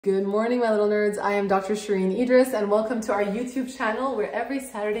Good morning, my little nerds. I am Dr. Shereene Idriss, and welcome to our YouTube channel where every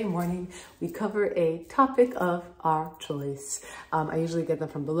Saturday morning we cover a topic of our choice. I usually get them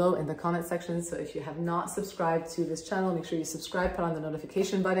from below in the comment section, so if you have not subscribed to this channel, make sure you subscribe, put on the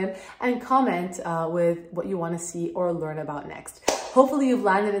notification button, and comment with what you want to see or learn about next. Hopefully you've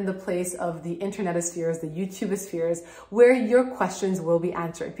landed in the place of the internetospheres, the YouTubeospheres, where your questions will be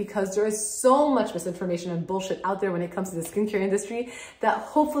answered, because there is so much misinformation and bullshit out there when it comes to the skincare industry that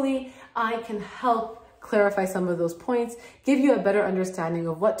hopefully I can help clarify some of those points, give you a better understanding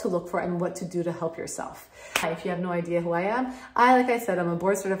of what to look for and what to do to help yourself. If you have no idea who I am, like I said, I'm a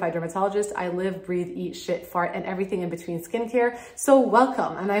board certified dermatologist. I live, breathe, eat, shit, fart, and everything in between skincare. So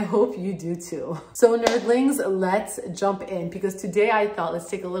welcome, and I hope you do too. So nerdlings, let's jump in, because today I thought let's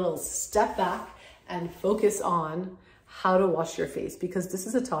take a little step back and focus on how to wash your face, because this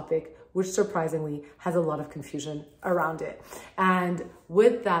is a topic which surprisingly has a lot of confusion around it. And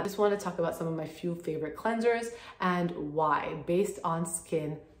with that, I just want to talk about some of my few favorite cleansers and why, based on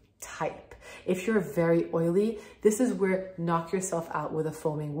skin type. If you're very oily, this is where knock yourself out with a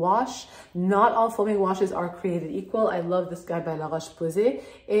foaming wash. Not all foaming washes are created equal. I love this guy by La Roche-Posay.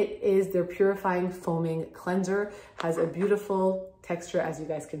 It is their purifying foaming cleanser. Has a beautiful texture, as you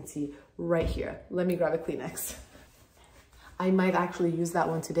guys can see right here. Let me grab a Kleenex. I might actually use that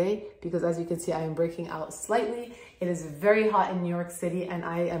one today because, as you can see, I am breaking out slightly. It is very hot in New York City and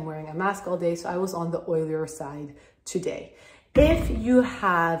I am wearing a mask all day, so I was on the oilier side today. If you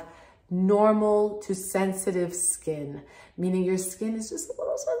have normal to sensitive skin, meaning your skin is just a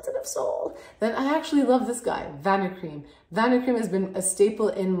little sensitive soul, then I actually love this guy, Vanicream. Vanicream has been a staple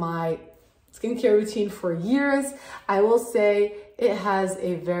in my skincare routine for years. I will say it has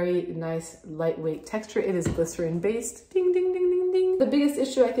a very nice lightweight texture. It is glycerin based. Ding, ding, ding, ding, ding. The biggest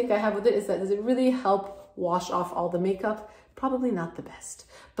issue I think I have with it is that, does it really help wash off all the makeup? Probably not the best,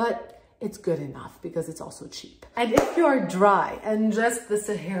 but it's good enough because it's also cheap. And if you're dry and just the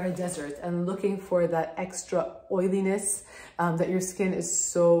Sahara Desert and looking for that extra oiliness that your skin is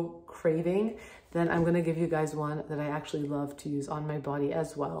so craving, then I'm gonna give you guys one that I actually love to use on my body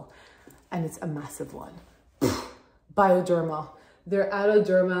as well. And it's a massive one. Bioderma. Their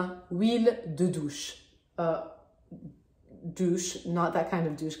Aloderma Huile de Douche. Douche, not that kind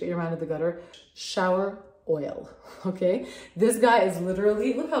of douche, get your mind out of the gutter. Shower oil, okay? This guy is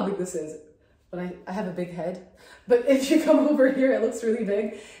literally, look how big this is. But I have a big head. But if you come over here, it looks really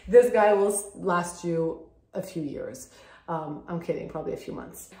big. This guy will last you a few years. I'm kidding, probably a few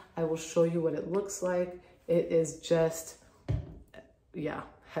months. I will show you what it looks like. It is just, yeah,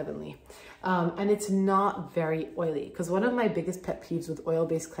 heavenly. And it's not very oily, because one of my biggest pet peeves with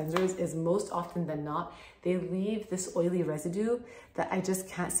oil-based cleansers is most often than not, they leave this oily residue that I just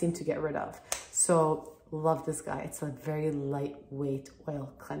can't seem to get rid of. So love this guy. It's a very lightweight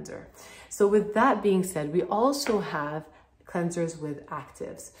oil cleanser. So with that being said, we also have cleansers with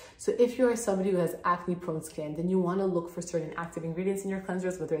actives. So if you're somebody who has acne prone skin, then you want to look for certain active ingredients in your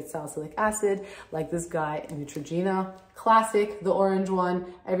cleansers, whether it's salicylic acid, like this guy, Neutrogena, classic, the orange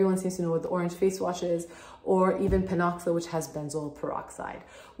one. Everyone seems to know what the orange face wash is, or even Panoxa, which has benzoyl peroxide.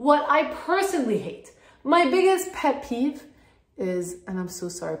 What I personally hate, my biggest pet peeve is, and I'm so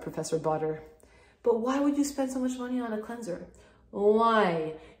sorry, Professor Botter, but why would you spend so much money on a cleanser?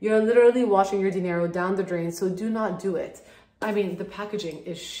 Why? You're literally washing your dinero down the drain, so do not do it. I mean, the packaging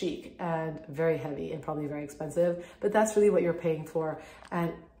is chic and very heavy and probably very expensive, but that's really what you're paying for.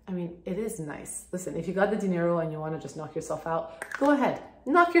 And I mean, it is nice. Listen, if you got the dinero and you want to just knock yourself out, go ahead,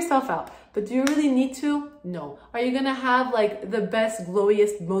 knock yourself out. But do you really need to? No. Are you going to have like the best,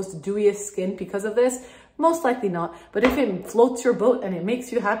 glowiest, most dewiest skin because of this? Most likely not. But if it floats your boat and it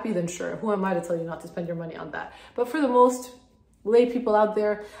makes you happy, then sure. Who am I to tell you not to spend your money on that? But for the most lay people out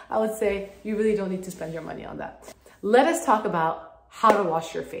there, I would say you really don't need to spend your money on that. Let us talk about how to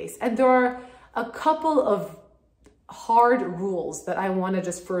wash your face. And there are a couple of hard rules that I want to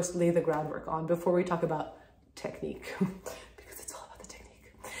just first lay the groundwork on before we talk about technique, because it's all about the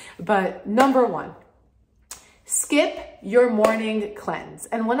technique. But number one, skip your morning cleanse.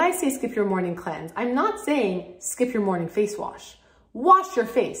 And when I say skip your morning cleanse, I'm not saying skip your morning face wash. Wash your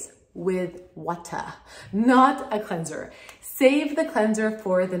face with water, not a cleanser. Save the cleanser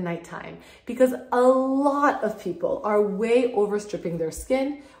for the nighttime, because a lot of people are way overstripping their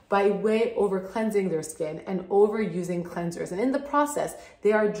skin by way over cleansing their skin and overusing cleansers. And in the process,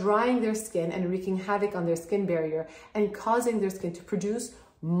 they are drying their skin and wreaking havoc on their skin barrier and causing their skin to produce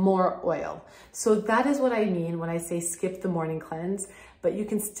more oil. So that is what I mean when I say skip the morning cleanse, but you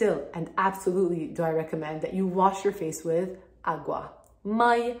can still, and absolutely do I recommend that you wash your face with agua,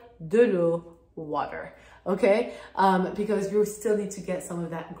 maille de l'eau, water. okay? Because you still need to get some of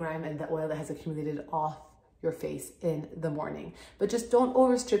that grime and the oil that has accumulated off your face in the morning. But just don't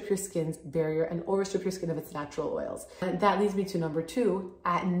overstrip your skin's barrier and overstrip your skin of its natural oils. And that leads me to number 2.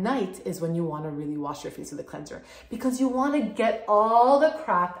 At night is when you want to really wash your face with a cleanser, because you want to get all the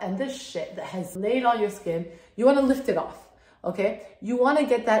crap and the shit that has laid on your skin. You want to lift it off, okay? You want to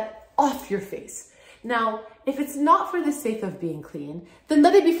get that off your face. Now, if it's not for the sake of being clean, then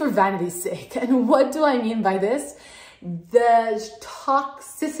let it be for vanity's sake. And what do I mean by this? The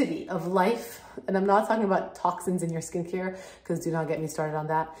toxicity of life, and I'm not talking about toxins in your skincare, because do not get me started on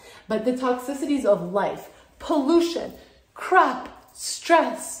that, but the toxicities of life, pollution, crap,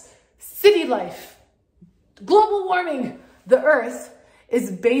 stress, city life, global warming. The earth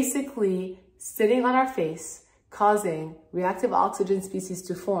is basically sitting on our face, causing reactive oxygen species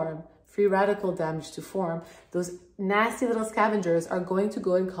to form, free radical damage to form. Those nasty little scavengers are going to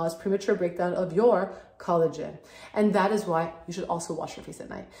go and cause premature breakdown of your collagen. And that is why you should also wash your face at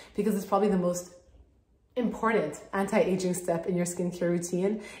night, because it's probably the most important anti-aging step in your skincare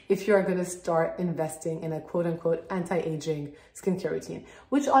routine if you are going to start investing in a quote-unquote anti-aging skincare routine,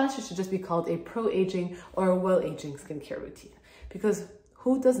 which honestly should just be called a pro-aging or a well-aging skincare routine, because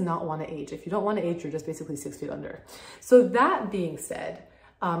who does not want to age? If you don't want to age, you're just basically 6 feet under. So that being said,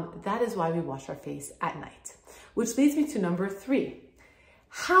 that is why we wash our face at night, which leads me to number 3.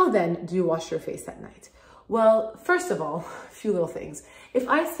 How then do you wash your face at night? Well, first of all, a few little things. If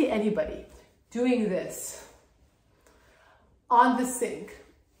I see anybody doing this on the sink,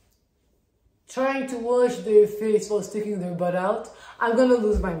 trying to wash their face while sticking their butt out, I'm gonna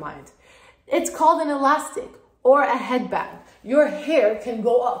lose my mind. It's called an elastic or a headband. Your hair can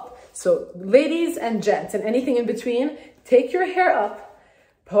go up. So ladies and gents and anything in between, take your hair up,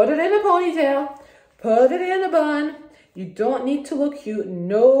 put it in a ponytail, put it in a bun. You don't need to look cute.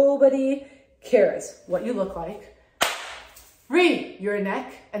 Nobody cares what you look like. Free your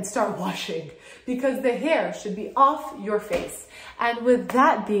neck and start washing, because the hair should be off your face. And with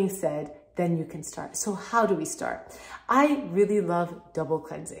that being said, then you can start. So how do we start? I really love double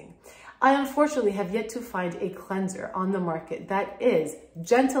cleansing. I unfortunately have yet to find a cleanser on the market that is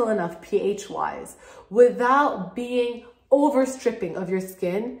gentle enough pH-wise without being overstripping of your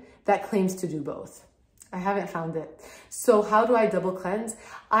skin that claims to do both. I haven't found it. So how do I double cleanse?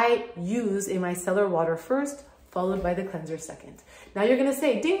 I use a micellar water first, followed by the cleanser second. Now you're gonna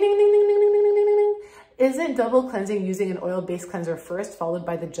say, ding, ding, ding, ding, ding, ding, ding, ding, ding, ding. Isn't double cleansing using an oil-based cleanser first, followed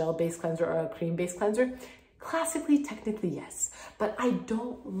by the gel-based cleanser or a cream-based cleanser? Classically, technically, yes. But I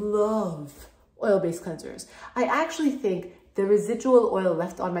don't love oil-based cleansers. I actually think the residual oil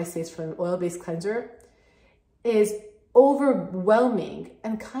left on my face from an oil-based cleanser is overwhelming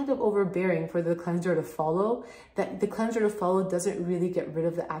and kind of overbearing for the cleanser to follow, that the cleanser to follow doesn't really get rid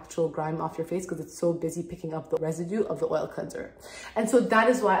of the actual grime off your face because it's so busy picking up the residue of the oil cleanser. And so that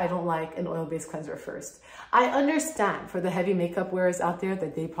is why I don't like an oil-based cleanser first. I understand for the heavy makeup wearers out there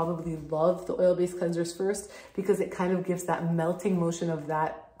that they probably love the oil-based cleansers first because it kind of gives that melting motion of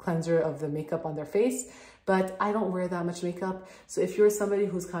that cleanser of the makeup on their face. But I don't wear that much makeup. So if you're somebody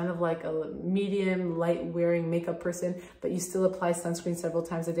who's kind of like a medium light wearing makeup person, but you still apply sunscreen several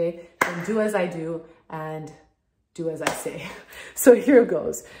times a day, then do as I do and do as I say. So here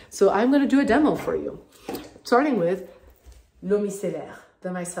goes. So I'm gonna do a demo for you, starting with l'eau micellaire, the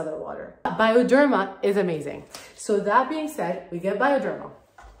micellar water. Bioderma is amazing. So that being said, we get Bioderma.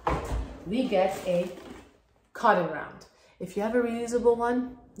 We get a cotton round. If you have a reusable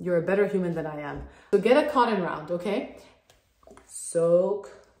one, you're a better human than I am. So get a cotton round, okay?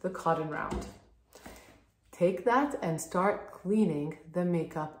 Soak the cotton round. Take that and start cleaning the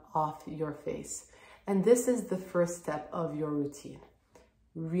makeup off your face. And this is the first step of your routine.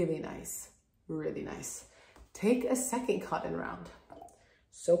 Really nice, really nice. Take a second cotton round,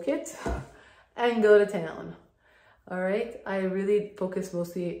 soak it, and go to town. All right, I really focus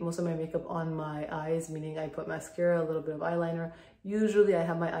most of my makeup on my eyes, meaning I put mascara, a little bit of eyeliner. Usually I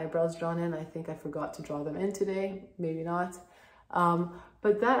have my eyebrows drawn in. I think I forgot to draw them in today, maybe not.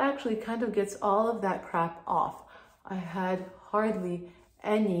 But that actually kind of gets all of that crap off. I had hardly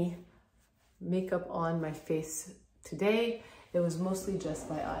any makeup on my face today. It was mostly just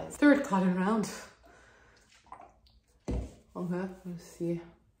my eyes. Third cotton round. Okay, let's see.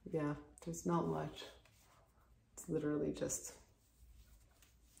 Yeah, there's not much. It's literally just,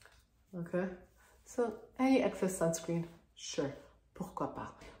 okay. So any excess sunscreen, sure, pourquoi pas.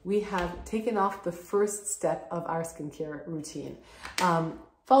 We have taken off the first step of our skincare routine,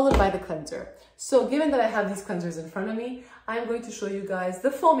 followed by the cleanser. So given that I have these cleansers in front of me, I'm going to show you guys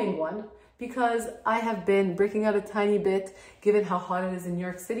the foaming one because I have been breaking out a tiny bit given how hot it is in New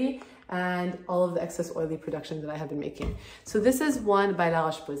York City. and all of the excess oily production that I have been making. So this is one by La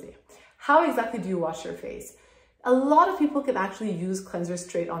Roche-Posay. How exactly do you wash your face? A lot of people can actually use cleanser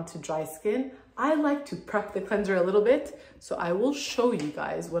straight onto dry skin. I like to prep the cleanser a little bit, so I will show you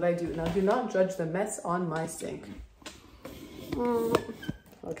guys what I do. Now, do not judge the mess on my sink.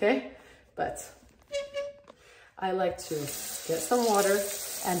 Okay, but I like to get some water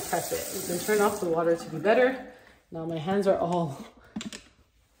and prep it. You can turn off the water to be better. Now my hands are all...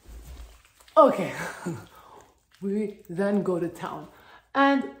 Okay, we then go to town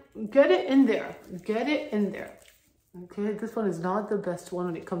and get it in there. Get it in there. Okay, this one is not the best one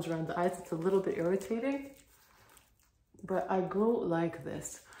when it comes around the eyes. It's a little bit irritating, but I go like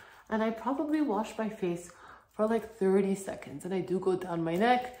this. And I probably wash my face for like 30 seconds. And I do go down my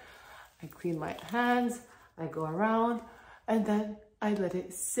neck, I clean my hands, I go around, and then I let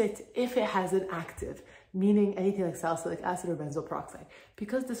it sit if it has an active, meaning anything like salicylic acid or benzoyl peroxide.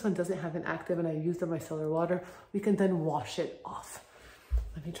 Because this one doesn't have an active and I use the micellar water, we can then wash it off.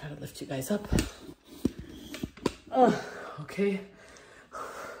 Let me try to lift you guys up. Okay.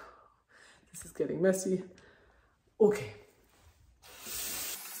 This is getting messy. Okay.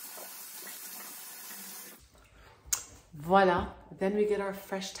 Voila. Then we get our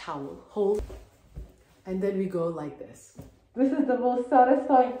fresh towel, hold, and then we go like this. This is the most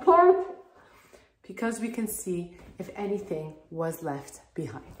satisfying part because we can see if anything was left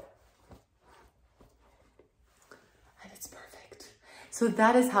behind. And it's perfect. So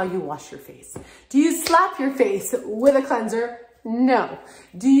that is how you wash your face. Do you slap your face with a cleanser? No.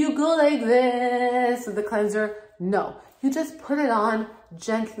 Do you go like this with the cleanser? No. You just put it on,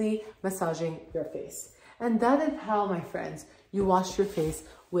 gently massaging your face. And that is how, my friends, you wash your face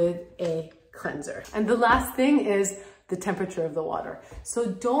with a cleanser. And the last thing is the temperature of the water. So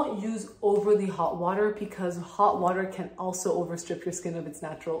don't use overly hot water because hot water can also overstrip your skin of its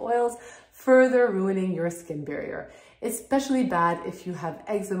natural oils, further ruining your skin barrier. Especially bad if you have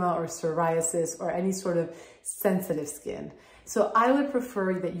eczema or psoriasis or any sort of sensitive skin. So I would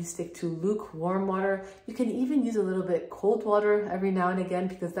prefer that you stick to lukewarm water. You can even use a little bit cold water every now and again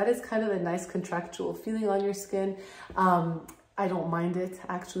because that is kind of a nice contractual feeling on your skin. I don't mind it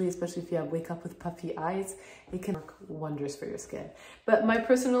actually, especially if you wake up with puffy eyes. It can work wonders for your skin. But my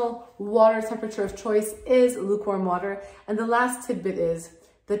personal water temperature of choice is lukewarm water. And the last tidbit is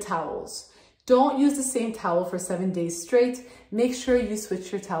the towels. Don't use the same towel for 7 days straight. Make sure you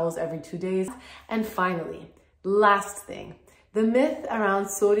switch your towels every 2 days. And finally, last thing, the myth around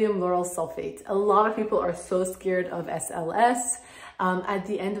sodium lauryl sulfate. A lot of people are so scared of SLS. At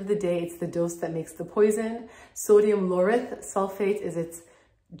the end of the day, it's the dose that makes the poison. Sodium lauryl sulfate is its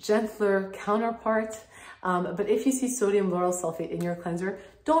gentler counterpart. But if you see sodium lauryl sulfate in your cleanser,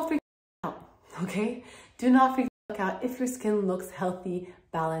 don't freak out, okay? Do not freak out if your skin looks healthy,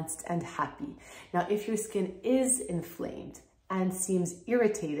 balanced, and happy. Now, if your skin is inflamed and seems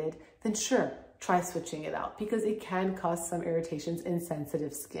irritated, then sure, try switching it out because it can cause some irritations in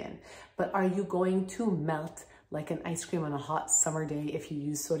sensitive skin. But are you going to melt like an ice cream on a hot summer day if you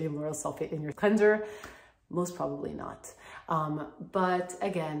use sodium lauryl sulfate in your cleanser? Most probably not. But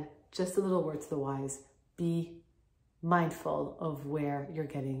again, just a little word to the wise, be mindful of where you're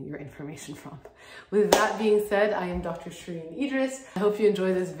getting your information from. With that being said, I am Dr. Shereene Idriss. I hope you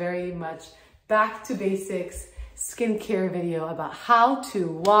enjoy this very much back to basics skincare video about how to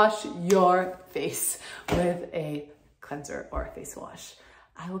wash your face with a cleanser or a face wash.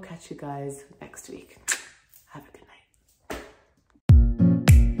 I will catch you guys next week. Have a good